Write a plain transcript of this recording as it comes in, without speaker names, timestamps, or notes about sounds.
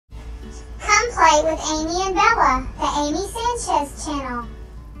Play with Amy and Bella, the Amy Sanchez channel.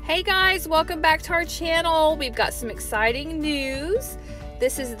 Hey guys, welcome back to our channel. We've got some exciting news.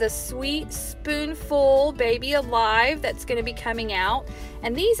 This is the Sweet Spoonful Baby Alive that's going to be coming out.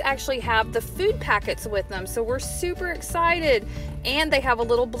 And these actually have the food packets with them, so we're super excited. And they have a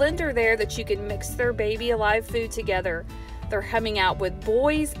little blender there that you can mix their Baby Alive food together. They're coming out with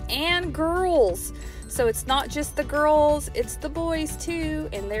boys and girls. So it's not just the girls, it's the boys too.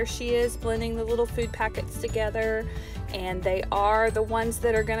 And there she is blending the little food packets together. And they are the ones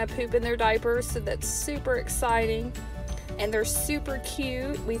that are gonna poop in their diapers, so that's super exciting. And they're super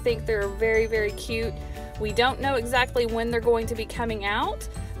cute. We think they're very, very cute. We don't know exactly when they're going to be coming out,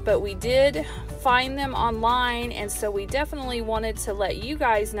 but we did find them online, and so we definitely wanted to let you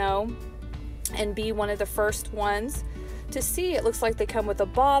guys know and be one of the first ones to see. It looks like they come with a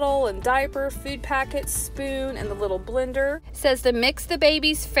bottle and diaper, food packet, spoon, and the little blender. It says to mix the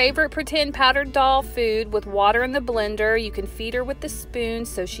baby's favorite pretend powdered doll food with water in the blender. You can feed her with the spoon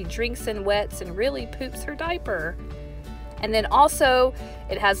so she drinks and wets and really poops her diaper. And then also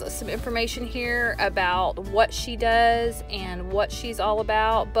it has some information here about what she does and what she's all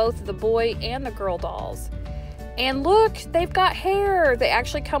about, both the boy and the girl dolls. And look, they've got hair. They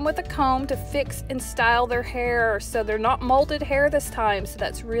actually come with a comb to fix and style their hair, so they're not molded hair this time, so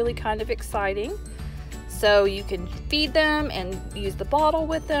that's really kind of exciting. So you can feed them and use the bottle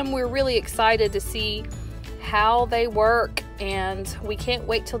with them. We're really excited to see how they work, and we can't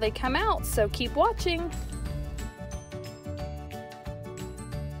wait till they come out, so keep watching.